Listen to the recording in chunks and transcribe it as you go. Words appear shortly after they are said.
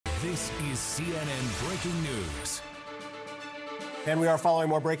This is CNN Breaking News. And we are following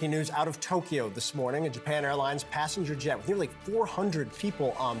more breaking news out of Tokyo this morning. A Japan Airlines passenger jet with nearly 400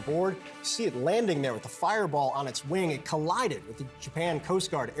 people on board. You see it landing there with the fireball on its wing. It collided with the Japan Coast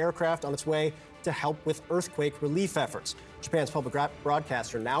Guard aircraft on its way to help with earthquake relief efforts. Japan's public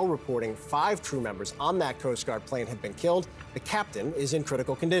broadcaster now reporting 5 crew members on that Coast Guard plane have been killed. The captain is in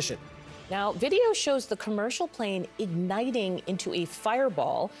critical condition. Now, video shows the commercial plane igniting into a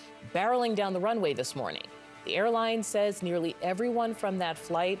fireball, barreling down the runway this morning. The airline says nearly everyone from that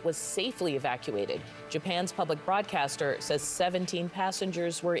flight was safely evacuated. Japan's public broadcaster says 17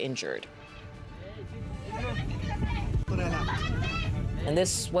 passengers were injured. And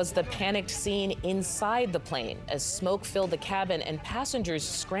this was the panicked scene inside the plane as smoke filled the cabin and passengers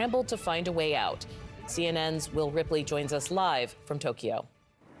scrambled to find a way out. CNN's Will Ripley joins us live from Tokyo.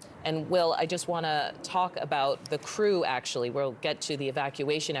 And Will, I just want to talk about the crew, actually. We'll get to the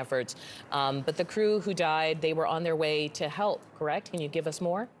evacuation efforts. But the crew who died, they were on their way to help, correct? Can you give us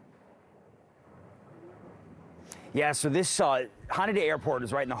more? Yeah, so this Haneda Airport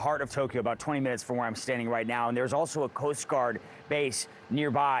is right in the heart of Tokyo, about 20 minutes from where I'm standing right now. And there's also a Coast Guard base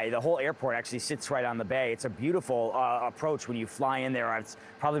nearby. The whole airport actually sits right on the bay. It's a beautiful approach when you fly in there. It's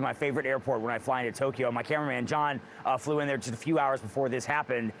probably my favorite airport when I fly into Tokyo. My cameraman, John, flew in there just a few hours before this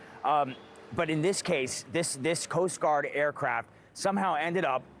happened. But in this case, this Coast Guard aircraft somehow ended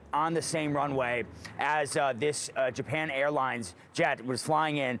up on the same runway as this Japan Airlines jet was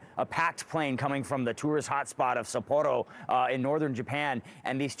flying in, a packed plane coming from the tourist hotspot of Sapporo in northern Japan.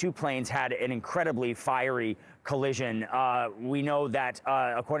 And these two planes had an incredibly fiery collision. We know that,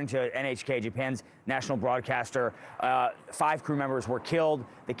 according to NHK, Japan's national broadcaster, 5 crew members were killed.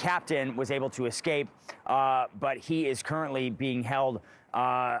 The captain was able to escape, but he is currently being held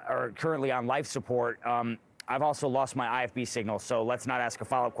or currently on life support. I've also lost my IFB signal, so let's not ask a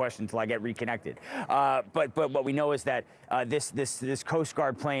follow-up question until I get reconnected. But what we know is that this Coast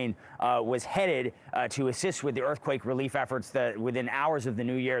Guard plane was headed to assist with the earthquake relief efforts. That within hours of the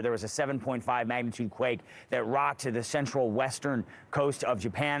new year, there was a 7.5 magnitude quake that rocked to the central western coast of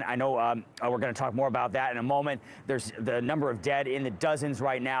Japan. I know we're going to talk more about that in a moment. There's the number of dead in the dozens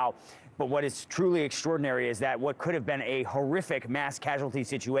right now. But what is truly extraordinary is that what could have been a horrific mass casualty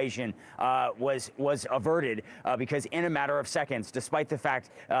situation was averted because in a matter of seconds, despite the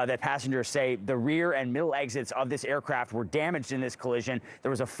fact that passengers say the rear and middle exits of this aircraft were damaged in this collision, there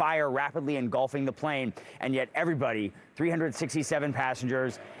was a fire rapidly engulfing the plane, and yet everybody, 367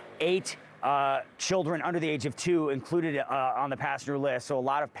 passengers, 8 children under the age of 2 included on the passenger list. So a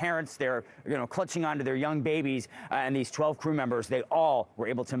lot of parents, they're clutching onto their young babies, and these 12 crew members, they all were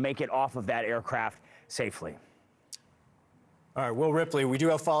able to make it off of that aircraft safely. All right, Will Ripley, we do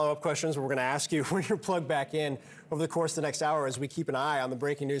have follow-up questions we're going to ask you when you're plugged back in over the course of the next hour as we keep an eye on the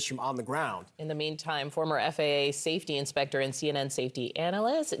breaking news from on the ground. In the meantime, former FAA safety inspector and CNN safety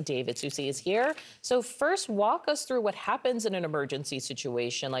analyst David Susi is here. So first, walk us through what happens in an emergency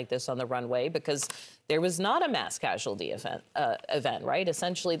situation like this on the runway, because there was not a mass casualty event, right?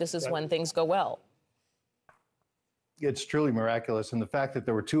 Essentially, this is when things go well. It's truly miraculous. And the fact that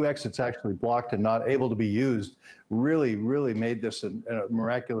there were 2 exits actually blocked and not able to be used really made this a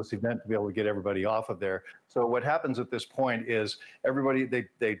miraculous event to be able to get everybody off of there. So what happens at this point is everybody,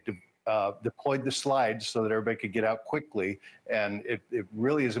 they deployed the slides so that everybody could get out quickly. And it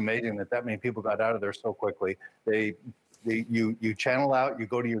really is amazing that many people got out of there so quickly. You channel out, you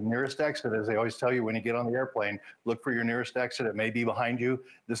go to your nearest exit, as they always tell you when you get on the airplane, look for your nearest exit. It may be behind you.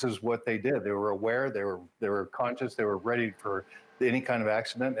 This is what they did. They were aware, they were conscious, they were ready for any kind of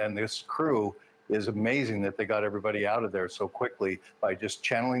accident. And this crew is amazing that they got everybody out of there so quickly by just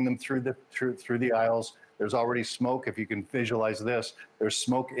channeling them through the aisles. There's already smoke. If you can visualize this, there's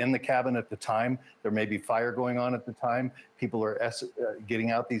smoke in the cabin at the time. There may be fire going on at the time. People are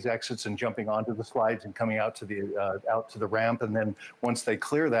getting out these exits and jumping onto the slides and coming out to the ramp. And then once they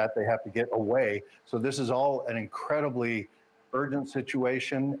clear that, they have to get away. So this is all an incredibly urgent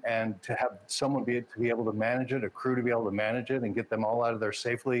situation, and to have someone to be able to manage it, a crew to be able to manage it and get them all out of there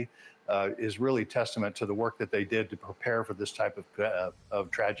safely is really testament to the work that they did to prepare for this type of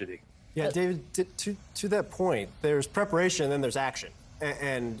tragedy. Yeah, David, to that point, there's preparation and then there's action.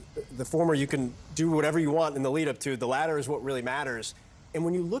 And the former, you can do whatever you want in the lead up to. The latter is what really matters. And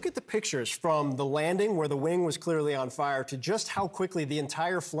when you look at the pictures from the landing where the wing was clearly on fire to just how quickly the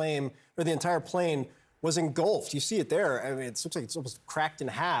entire plane was engulfed, you see it there. I mean, it looks like it's almost cracked in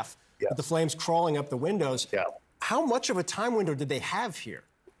half with the flames crawling up the windows. Yeah. How much of a time window did they have here?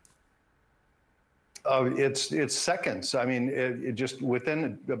 It's seconds. I mean, it just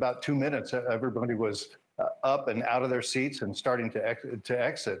within about 2 minutes, everybody was up and out of their seats and starting to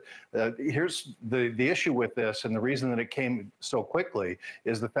exit. Here's the issue with this, and the reason that it came so quickly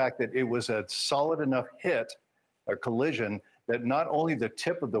is the fact that it was a solid enough hit, a collision, that not only the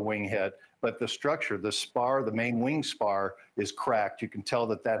tip of the wing hit, but the structure, the spar, the main wing spar is cracked. You can tell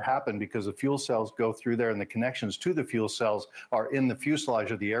that that happened because the fuel cells go through there and the connections to the fuel cells are in the fuselage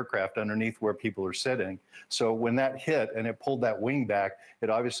of the aircraft underneath where people are sitting. So when that hit and it pulled that wing back,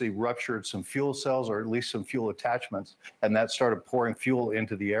 it obviously ruptured some fuel cells or at least some fuel attachments, and that started pouring fuel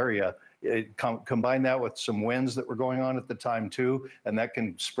into the area. Combine that with some winds that were going on at the time too, and that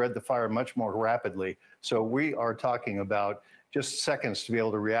can spread the fire much more rapidly. So we are talking about just seconds to be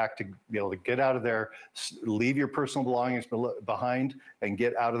able to react, to be able to get out of there, leave your personal belongings behind, and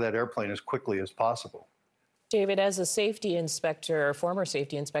get out of that airplane as quickly as possible. David, as a safety inspector, former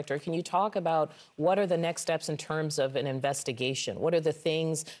safety inspector, can you talk about what are the next steps in terms of an investigation? What are the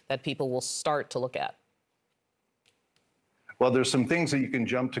things that people will start to look at? Well, there's some things that you can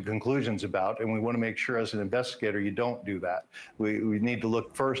jump to conclusions about, and we want to make sure as an investigator you don't do that. We need to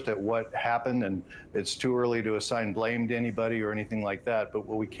look first at what happened, and it's too early to assign blame to anybody or anything like that. But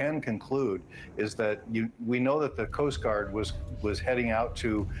what we can conclude is that we know that the Coast Guard was heading out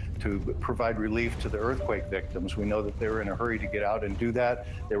to provide relief to the earthquake victims. We know that they were in a hurry to get out and do that.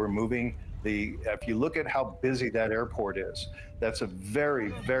 They were moving. If you look at how busy that airport is, that's a very,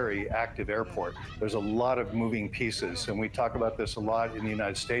 very active airport. There's a lot of moving pieces, and we talk about this a lot in the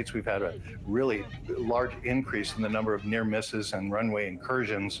United States. We've had a really large increase in the number of near misses and runway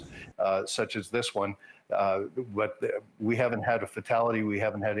incursions, such as this one. But we haven't had a fatality. We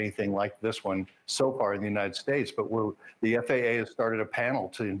haven't had anything like this one so far in the United States. But the FAA has started a panel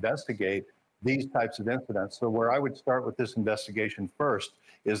to investigate these types of incidents. So where I would start with this investigation first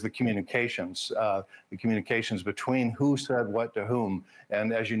is the communications between who said what to whom.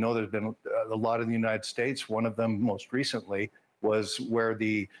 And as you know, there's been a lot in the United States. One of them most recently was where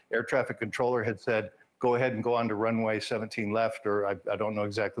the air traffic controller had said, go ahead and go on to runway 17 left, or I don't know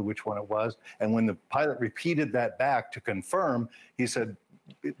exactly which one it was. And when the pilot repeated that back to confirm, he said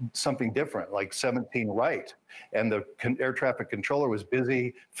something different, like 17 right. And the air traffic controller was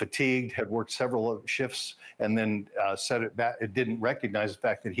busy, fatigued, had worked several shifts, and then set it back. It didn't recognize the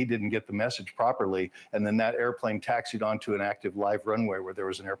fact that he didn't get the message properly. And then that airplane taxied onto an active live runway where there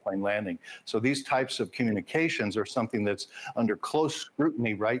was an airplane landing. So these types of communications are something that's under close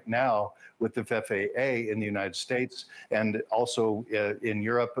scrutiny right now with the FAA in the United States and also in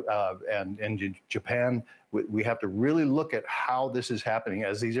Europe and in Japan. We have to really look at how this is happening.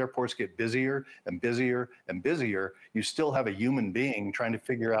 As these airports get busier and busier and busier, you still have a human being trying to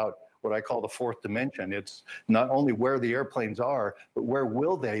figure out what I call the fourth dimension. It's not only where the airplanes are, but where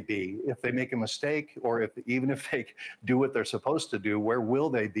will they be if they make a mistake, or even if they do what they're supposed to do, where will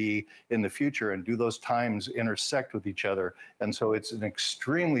they be in the future, and do those times intersect with each other? And so it's an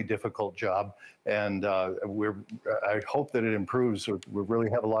extremely difficult job, and I hope that it improves. We really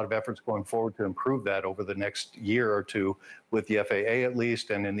have a lot of efforts going forward to improve that over the next year or two with the FAA at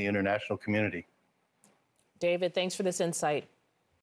least, and in the international community. David, thanks for this insight.